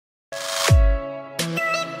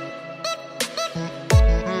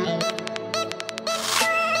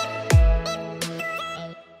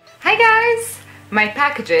Hi guys! My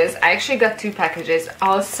packages, I actually got 2 packages,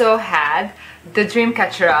 also had the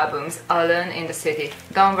DreamCatcher albums, Alone in the City.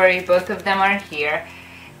 Don't worry, both of them are here.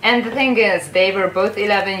 And the thing is, they were both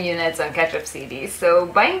 11 units on catch-up CDs, so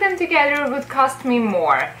buying them together would cost me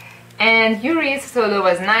more. And Yuri's solo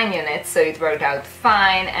was 9 units, so it worked out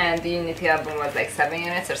fine, and the Unity album was like 7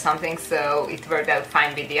 units or something, so it worked out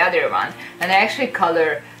fine with the other one. And I actually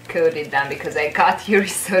color coded them because I got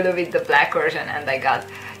Yuri's solo with the black version and I got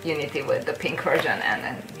Unity with the pink version,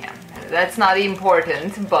 and yeah, that's not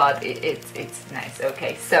important, but it's nice.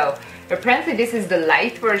 Okay, so apparently this is the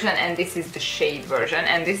light version and this is the shade version,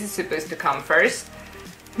 and this is supposed to come first.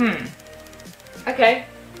 Okay.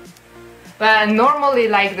 But I normally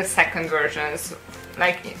like the second versions,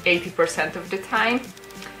 like 80% of the time,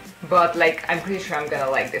 but like I'm pretty sure I'm gonna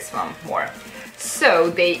like this one more. So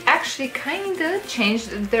they actually kinda changed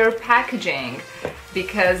their packaging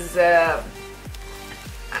because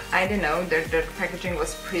I don't know, their packaging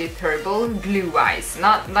was pretty terrible, glue-wise.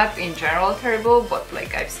 Not in general terrible, but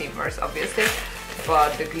like I've seen worse obviously,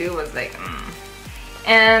 but the glue was like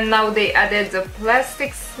And now they added the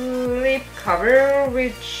plastic slip cover,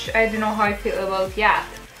 which I don't know how I feel about yet.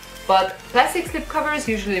 But plastic slip covers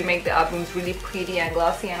usually make the albums really pretty and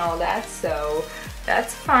glossy and all that, so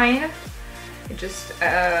that's fine. It just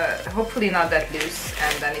hopefully not that loose,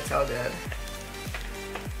 and then it's all good.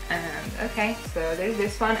 And okay, so there's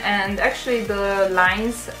this one, and actually the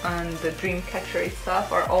lines on the DreamCatcher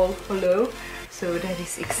itself are all hollow, so that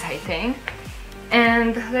is exciting.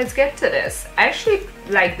 And let's get to this. I actually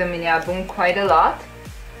like the mini album quite a lot.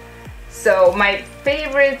 So my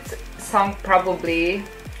favorite song probably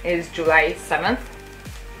is July 7th.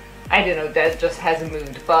 I don't know, that just has a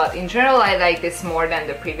mood, but in general I like this more than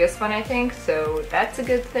the previous one, I think, so that's a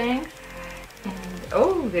good thing. And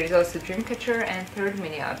oh, there's also DreamCatcher and third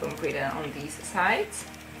mini album written on these sides.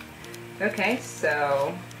 Okay,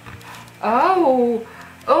 so oh,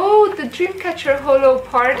 the DreamCatcher hollow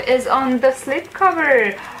part is on the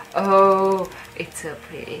slipcover. Oh, it's so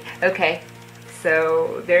pretty. Okay,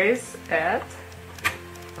 so there is that.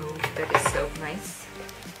 Oh, that is so nice.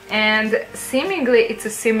 And seemingly it's a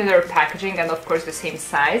similar packaging and of course the same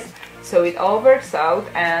size. So it all works out,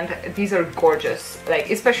 and these are gorgeous. Like,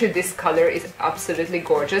 especially this color is absolutely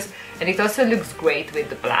gorgeous. And it also looks great with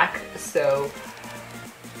the black. So,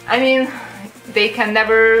 I mean, they can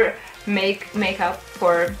never make up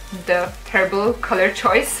for the terrible color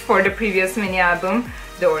choice for the previous mini album,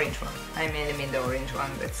 the orange one. I mean the orange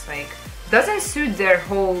one. That's like doesn't suit their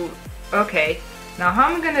whole. Okay, now how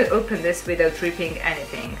am I gonna open this without ripping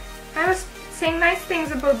anything? I was saying nice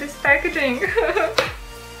things about this packaging.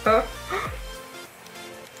 Oh.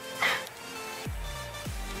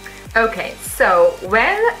 Okay, so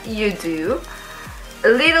when you do a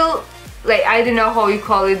little, like, I don't know how you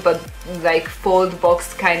call it, but like fold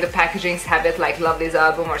box kind of packagings have it, like Lovely's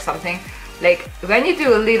album or something. Like when you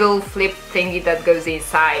do a little flip thingy that goes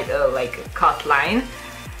inside like a cut line,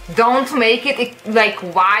 don't make it like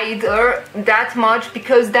wider that much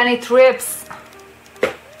because then it rips.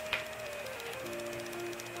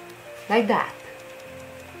 Like that.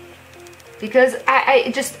 Because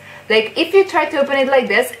I just, like, if you try to open it like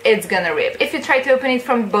this, it's gonna rip. If you try to open it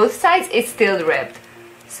from both sides, it's still ripped.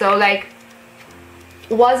 So like,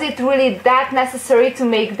 was it really that necessary to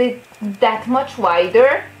make it that much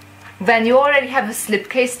wider when you already have a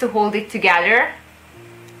slipcase to hold it together?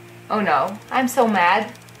 Oh no, I'm so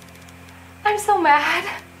mad. I'm so mad.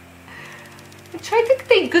 I try to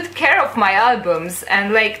take good care of my albums,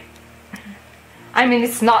 and like, I mean,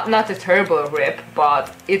 it's not a terrible rip,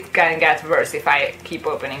 but it can get worse if I keep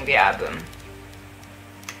opening the album.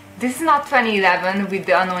 This is not 2011 with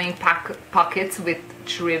the annoying pockets with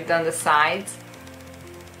ripped on the sides.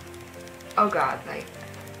 Oh god, like,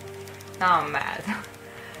 now I'm mad.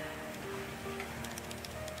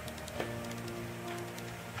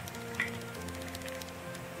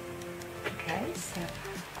 Okay, so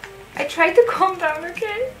I tried to calm down,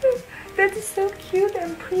 okay? That is so cute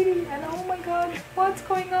and pretty, and oh my god, what's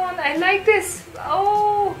going on? I like this.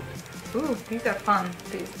 Oh, ooh, these are fun.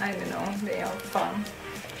 These, I don't know, they are fun.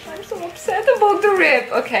 I'm so upset about the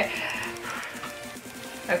rip. Okay.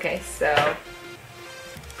 Okay, so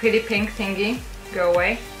pretty pink thingy, go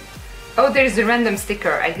away. Oh, there's a random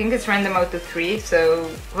sticker. I think it's random out of 3,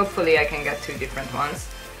 so hopefully I can get 2 different ones.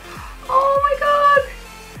 Oh my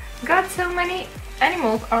god, got so many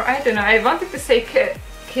animals, or I don't know. I wanted to say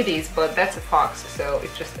kitties, but that's a fox, so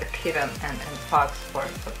it's just a kitten and fox for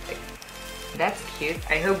something. That's cute.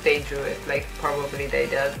 I hope they drew it, like probably they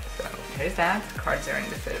did. So there's that. Cards are in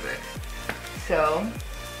the silver. So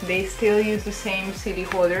they still use the same CD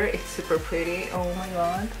holder. It's super pretty. Oh my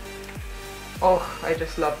god. Oh, I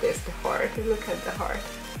just love this, the heart. Look at the heart.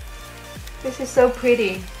 This is so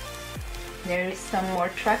pretty. There is some more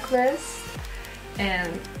track list.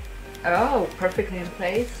 And oh, perfectly in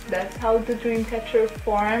place. That's how the DreamCatcher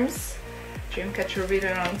forms. DreamCatcher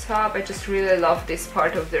written on top. I just really love this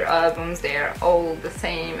part of their albums. They are all the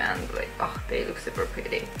same and like, oh, they look super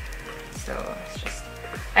pretty. So it's just,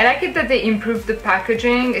 I like it that they improved the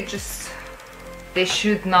packaging. It just, they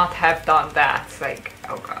should not have done that. It's like,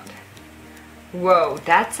 oh god. Whoa,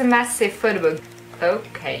 that's a massive photo book.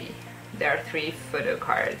 Okay, there are 3 photo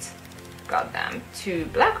cards. Got them. 2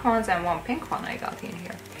 black ones and 1 pink one I got in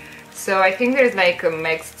here. So I think there's like a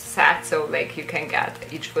mixed set, so like you can get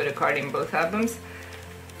each photo card in both albums.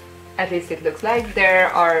 At least it looks like. There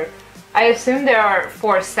are, I assume there are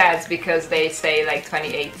 4 sets because they say like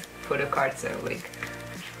 28 photo cards, so like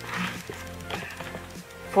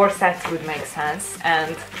 4 sets would make sense,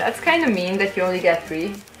 and that's kind of mean that you only get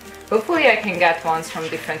 3. Hopefully I can get ones from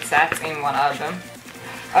different sets in one album.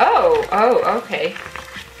 Oh, okay.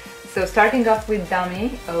 So starting off with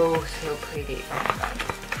Dummy. Oh, so pretty. Oh my god.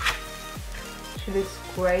 She looks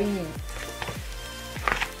great.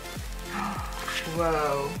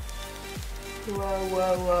 Whoa.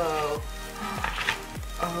 Whoa.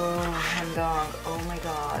 Oh, Handong. Oh my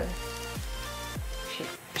god.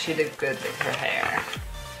 She looked good with her hair.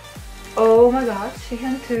 Oh my god, she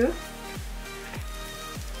can too.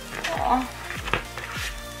 Oh.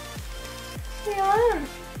 Yeah.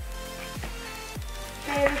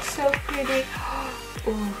 They look so pretty.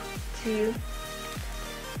 Oh, too.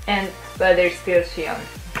 And but they're still Xion.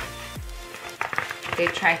 They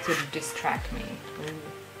try to distract me. Ooh.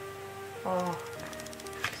 Oh,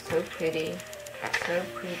 so pretty. So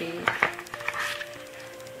pretty.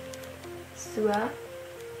 Sua.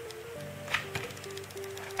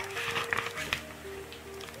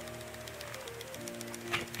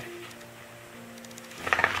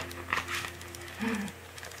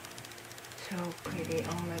 So pretty.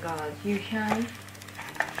 Oh my god. Yuhyun.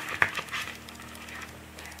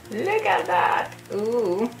 Look at that.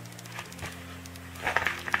 Ooh.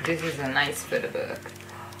 This is a nice photo book.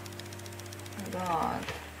 Oh my god.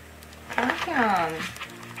 Donghan.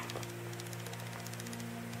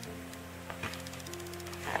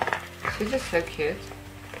 She's just so cute.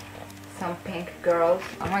 Some pink girls.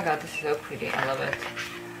 Oh my god, this is so pretty. I love it.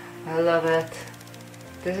 I love it.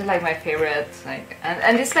 This is like my favorite, like,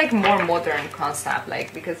 and it's like more modern concept,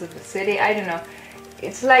 like because of the city. I don't know.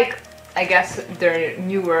 It's like, I guess their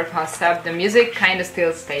newer concept. The music kind of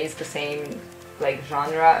still stays the same, like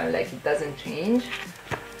genre, like it doesn't change,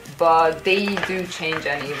 but they do change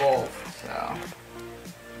and evolve. So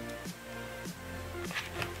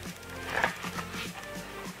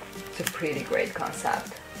it's a pretty great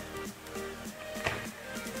concept.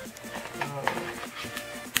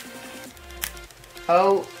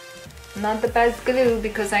 Oh, not the best glue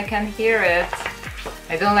because I can hear it.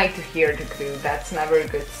 I don't like to hear the glue. That's never a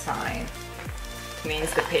good sign. It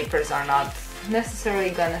means the papers are not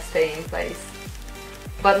necessarily gonna stay in place.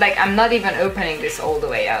 But like, I'm not even opening this all the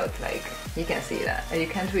way out. Like, you can see that. You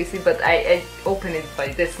can't really see, but I open it by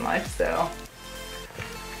this much, so.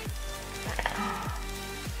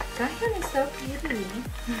 Donghan is so pretty.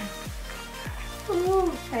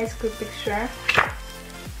 Ooh, nice group picture.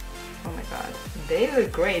 Oh my god, they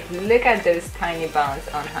look great. Look at those tiny bounds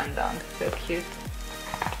on Handong. So cute.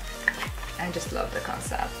 I just love the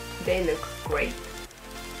concept. They look great.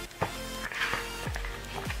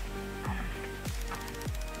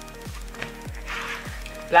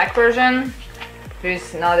 Black version,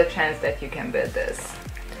 there's not a chance that you can build this.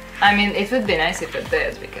 I mean, it would be nice if it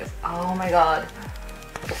did because, oh my god,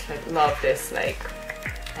 I love this, like,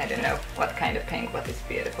 I don't know what kind of pink, but it's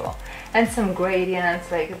beautiful. And some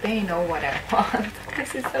gradients, like they know what I want.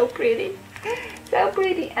 This is so pretty. So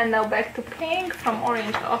pretty. And now back to pink from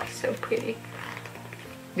orange. Oh, so pretty.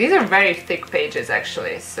 These are very thick pages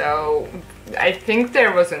actually, so I think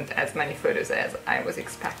there wasn't as many photos as I was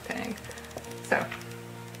expecting. So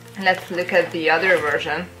let's look at the other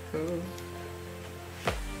version. Ooh.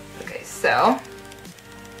 Okay, so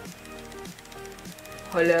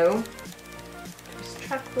hello.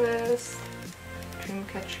 Tracklist.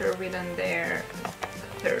 DreamCatcher written there,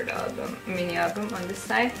 the 3rd album, mini album on this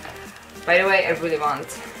side. By the way, I really want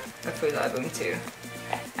a full album too.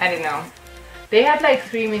 I don't know. They had like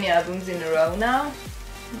 3 mini albums in a row now.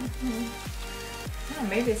 Yeah,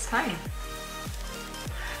 maybe it's time.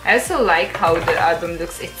 I also like how the album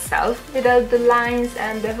looks itself without the lines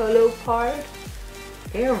and the hollow part.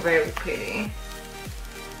 They are very pretty.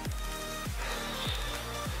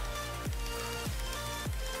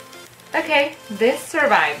 Okay, this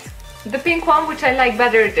survived. The pink one, which I like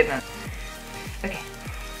better, didn't.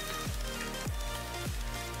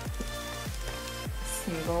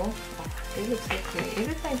 Oh, they look so pretty. Is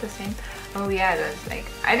it like the same? Oh yeah, that's like,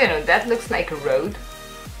 I don't know, that looks like a road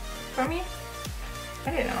for me.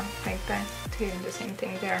 I don't know, like that too, the same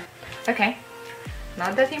thing there. Okay,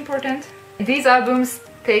 not that important. These albums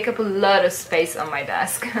take up a lot of space on my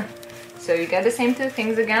desk. So you get the same two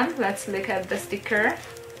things again. Let's look at the sticker.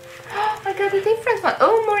 Oh, I got a different one.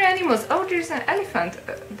 Oh, more animals. Oh, there's an elephant.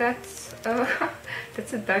 That's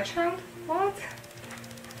a Dachshund. What?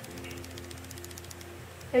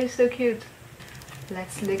 That is so cute.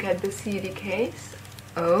 Let's look at the CD case.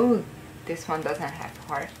 Oh, this one doesn't have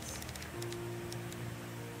hearts.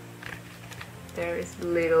 There is a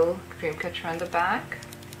little DreamCatcher on the back.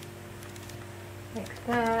 Like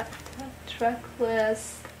that. Track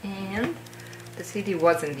list. And the CD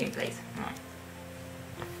wasn't in place. No.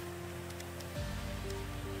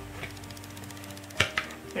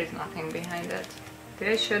 There's nothing behind it. Did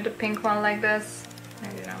I show the pink one like this? I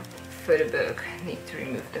don't know. For the book, I need to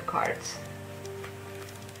remove the cards.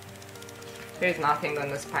 There's nothing on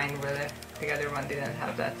the spine really. The other one didn't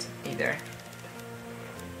have that either.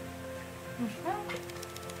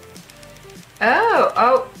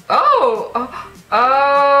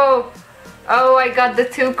 Oh, I got the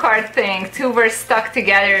two card thing. Two were stuck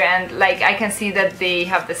together and like I can see that they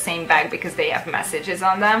have the same bag because they have messages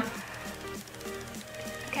on them.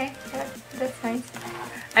 Okay, yeah, that's nice.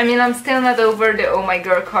 I mean, I'm still not over the oh my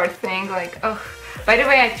girl card thing, like, oh. By the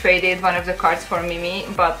way, I traded one of the cards for Mimi,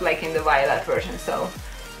 but like in the violet version, so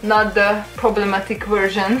not the problematic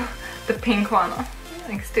version, the pink one.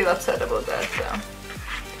 I'm still upset about that,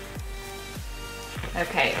 so.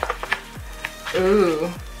 Okay. Ooh.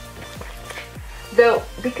 Though,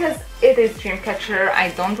 because it is DreamCatcher, I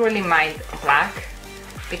don't really mind black,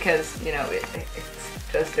 because, you know,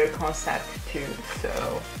 it's just their concept too,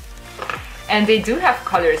 so. And they do have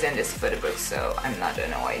colors in this photo book, so I'm not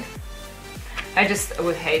annoyed. I just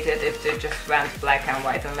would hate it if they just went black and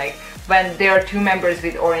white, and like, when there are two members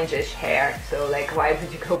with orangish hair, so like, why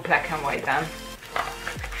would you go black and white then?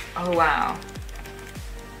 Oh wow.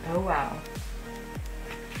 Oh wow.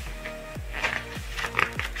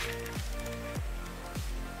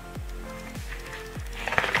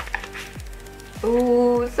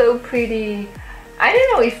 Ooh, so pretty. I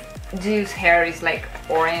don't know if Ju's hair is like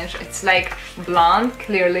orange. It's like blonde,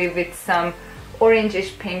 clearly with some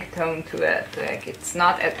orangish pink tone to it. Like it's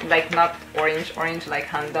not like not orange like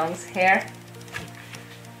Handong's hair.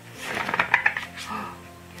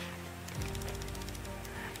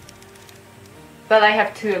 But I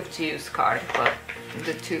have two of Ju's cards, but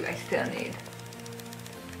the two I still need.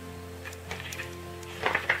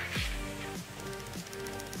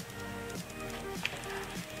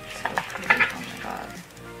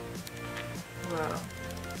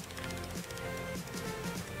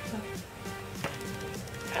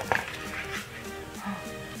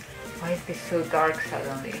 Why is this so dark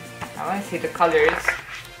suddenly? I want to see the colors.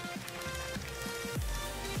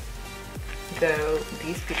 Though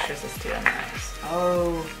these pictures are still nice.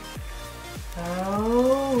 Oh.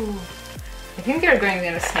 Oh. I think they're going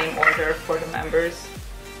in the same order for the members.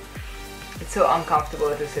 It's so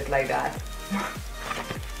uncomfortable to sit like that.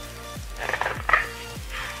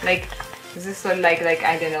 Like, is this sort of like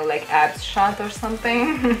I don't know, like abs shot or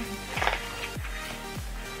something?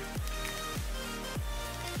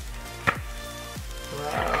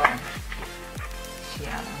 Whoa.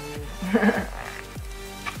 Shiana.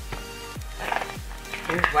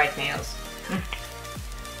 Ooh, white nails.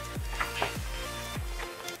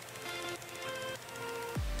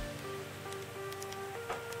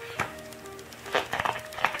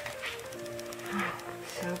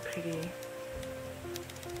 So pretty.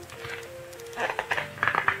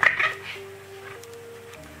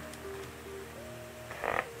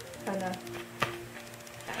 Oh no.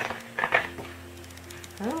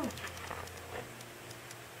 Oh.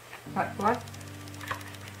 What?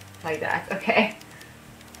 Like that, okay.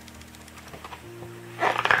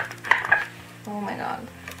 Oh my god.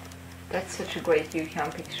 That's such a great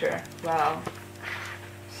Yukon picture. Wow.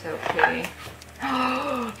 So pretty.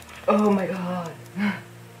 Oh my god.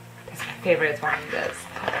 That's my favorite one, this.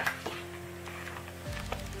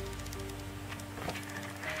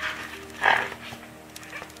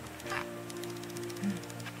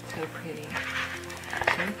 So pretty.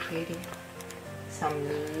 So pretty. Some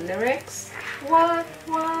lyrics. What?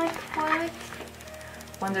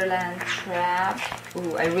 Wonderland Trap.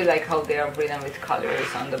 Ooh, I really like how they are written with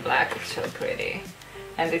colors on the black. It's so pretty.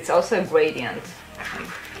 And it's also a gradient.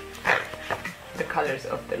 The colors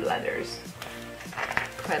of the letters.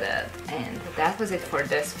 Credit. And that was it for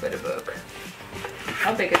this photo book.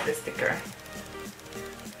 How big is this sticker?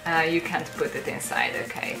 You can't put it inside,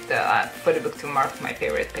 okay? The photo book to mark my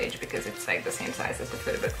favorite page because it's like the same size as the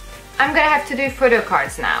photo book. I'm gonna have to do photo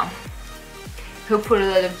cards now. Who put a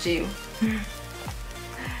lot of Jew?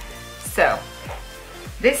 So,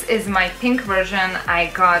 this is my pink version. I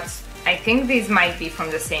think these might be from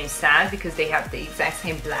the same set because they have the exact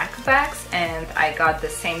same black backs, and I got the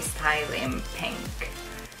same style in pink.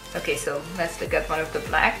 Okay, so let's look at one of the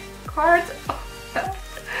black cards. Oh, no.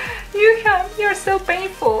 You're so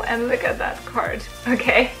painful, and look at that card.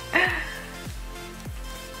 Okay.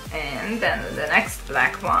 And then the next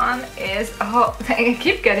black one is, oh, I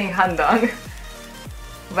keep getting Handong.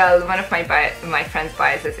 Well, one of my friend's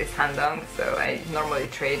biases is Handong, so I normally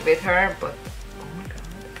trade with her, but oh my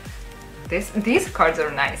god. These cards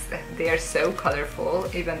are nice. They are so colorful,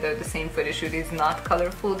 even though the same photo shoot is not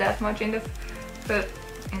colorful that much in the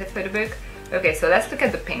photo book. Okay, so let's look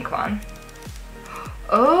at the pink one.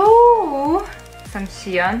 Oh, some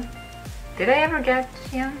Xion. Did I ever get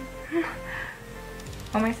Xion?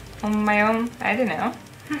 on my own? I don't know.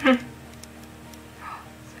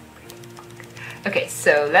 Okay,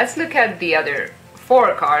 so let's look at the other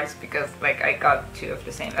 4 cards because like I got 2 of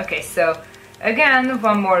the same. Okay, so again,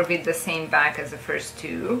 one more with the same back as the first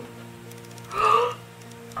 2.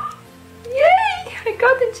 Yay! I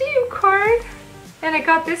got the Geo card! And I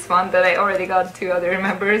got this one that I already got 2 other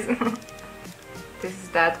members. This is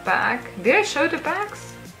that back. Did I show the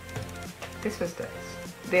backs? This was this.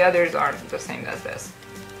 The others are the same as this.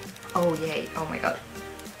 Oh yay, oh my god.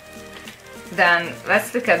 Then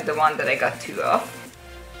let's look at the one that I got 2 of.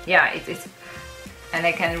 Yeah, it's and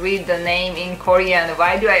I can read the name in Korean.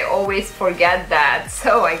 Why do I always forget that?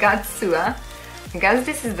 So I got Sua. I guess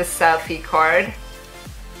this is the selfie card.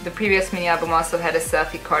 The previous mini album also had a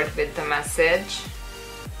selfie card with the message.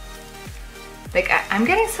 Like I'm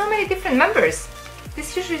getting so many different members.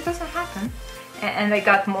 This usually doesn't happen. And I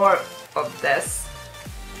got more of this.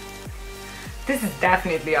 This is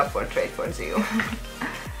definitely up for trade for you.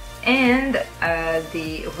 And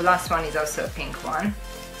the last one is also a pink one.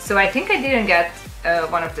 So I think I didn't get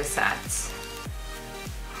one of the sets.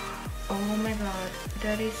 Oh my god,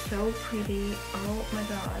 that is so pretty. Oh my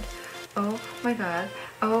god. Oh my god.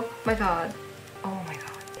 Oh my god. Oh my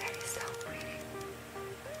god, that is so pretty.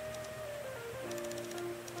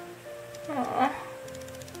 Aww.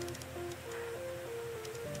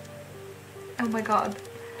 Oh my god.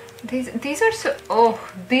 These are so, oh,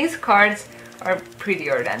 these cards are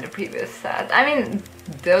prettier than the previous set. I mean,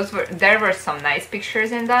 there were some nice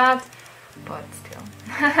pictures in that, but still.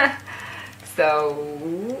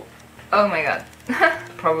 So, oh my god.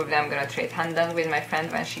 Probably I'm gonna trade Handong with my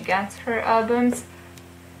friend when she gets her albums.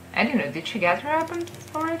 I don't know, did she get her albums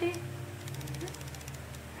already?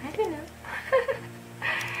 I don't know.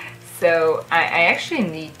 So I actually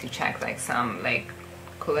need to check like some like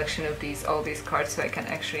collection of all these cards so I can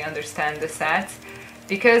actually understand the sets,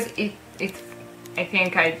 because I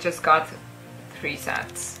think I just got 3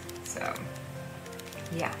 sets, so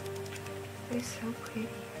yeah, they're so pretty.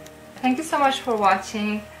 Thank you so much for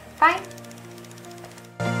watching. Bye!